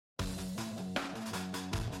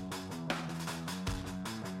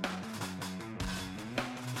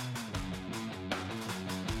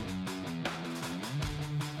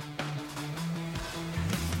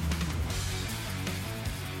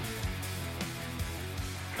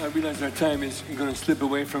I realize our time is going to slip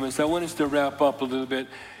away from us. I want us to wrap up a little bit.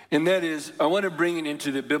 And that is, I want to bring it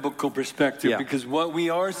into the biblical perspective because what we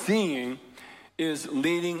are seeing is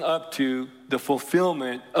leading up to the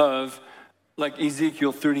fulfillment of like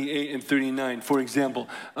Ezekiel 38 and 39, for example.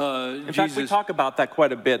 In fact, we talk about that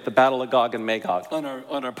quite a bit, the Battle of Gog and Magog. On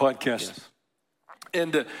our podcast. Yes.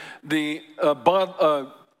 And the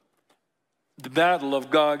Battle of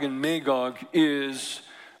Gog and Magog is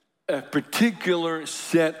a particular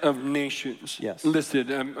set of nations listed.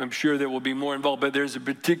 I'm sure there will be more involved, but there's a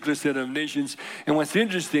particular set of nations. And what's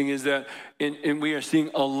interesting is that and we are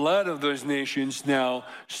seeing a lot of those nations now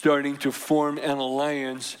starting to form an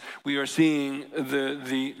alliance. We are seeing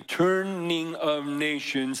the turning of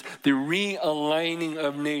nations, the realigning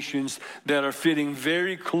of nations that are fitting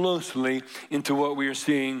very closely into what we are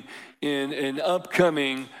seeing in an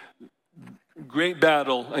upcoming great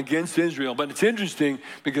battle against Israel. But it's interesting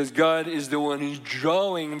because God is the one who's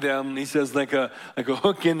drawing them. He says like a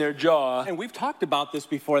hook in their jaw. And we've talked about this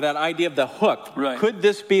before, that idea of the hook. Right. Could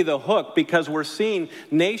this be the hook? Because we're seeing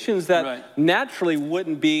nations that naturally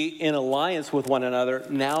wouldn't be in alliance with one another.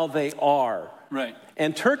 Now they are. Right.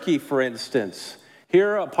 And Turkey, for instance,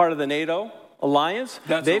 here a part of the NATO alliance,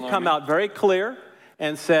 they've come out very clear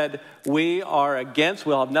and said, we'll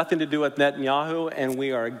have nothing to do with Netanyahu, and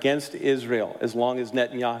we are against Israel as long as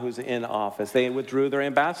Netanyahu's in office. They withdrew their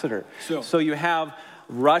ambassador. So you have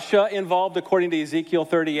Russia involved, according to Ezekiel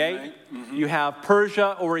 38. Right. Mm-hmm. You have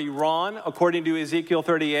Persia or Iran, according to Ezekiel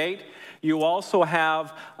 38. You also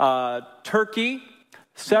have Turkey.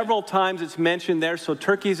 Several times it's mentioned there, so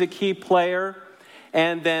Turkey's a key player.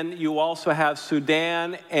 And then you also have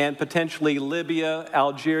Sudan and potentially Libya,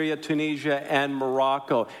 Algeria, Tunisia, and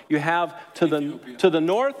Morocco. You have to the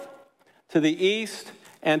north, to the east,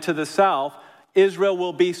 and to the south, Israel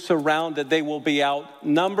will be surrounded. They will be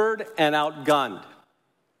outnumbered and outgunned.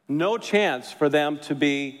 No chance for them to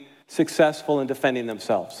be successful in defending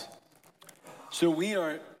themselves. So we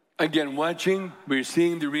are, again, watching. We're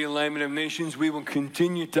seeing the realignment of nations. We will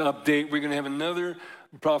continue to update. We're going to have another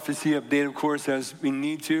prophecy update, of course, as we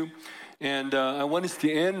need to. And I want us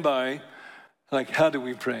to end by, how do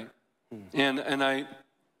we pray? And I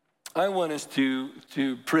want us to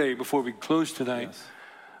pray before we close tonight.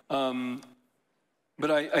 Yes.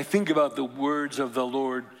 But I think about the words of the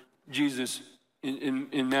Lord Jesus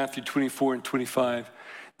in Matthew 24 and 25.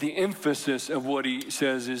 The emphasis of what he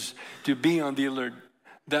says is to be on the alert.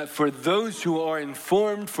 That for those who are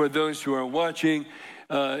informed, for those who are watching,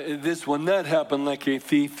 this will not happen like a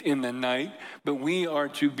thief in the night, but we are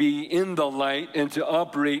to be in the light and to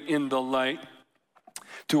operate in the light,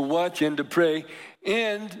 to watch and to pray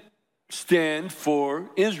and stand for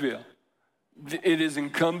Israel. It is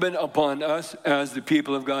incumbent upon us as the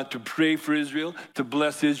people of God to pray for Israel, to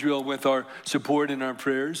bless Israel with our support and our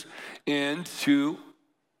prayers, and to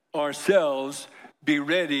ourselves be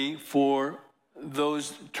ready for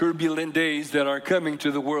those turbulent days that are coming to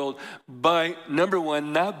the world by, number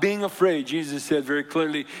one, not being afraid. Jesus said very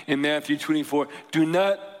clearly in Matthew 24, do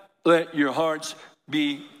not let your hearts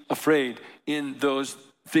be afraid in those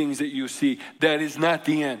things that you see. That is not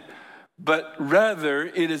the end. But rather,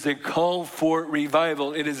 it is a call for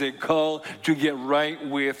revival. It is a call to get right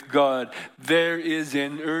with God. There is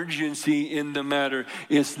an urgency in the matter.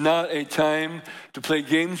 It's not a time to play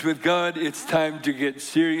games with God. It's time to get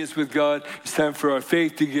serious with God. It's time for our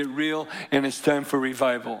faith to get real, and it's time for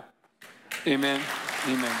revival. Amen.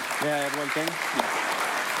 Amen. May I add one thing?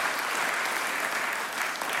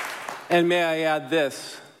 And may I add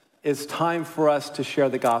this? It's time for us to share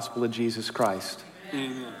the gospel of Jesus Christ.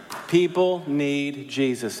 Amen. People need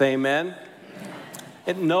Jesus. Amen?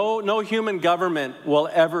 And no human government will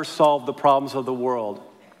ever solve the problems of the world.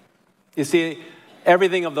 You see,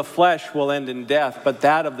 everything of the flesh will end in death, but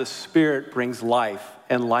that of the Spirit brings life,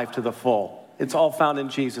 and life to the full. It's all found in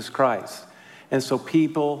Jesus Christ. And so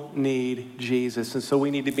people need Jesus. And so we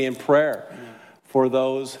need to be in prayer for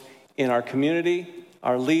those in our community,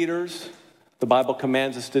 our leaders. The Bible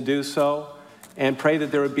commands us to do so. And pray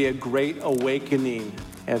that there would be a great awakening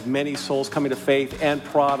of many souls coming to faith and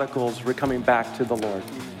prodigals coming back to the Lord.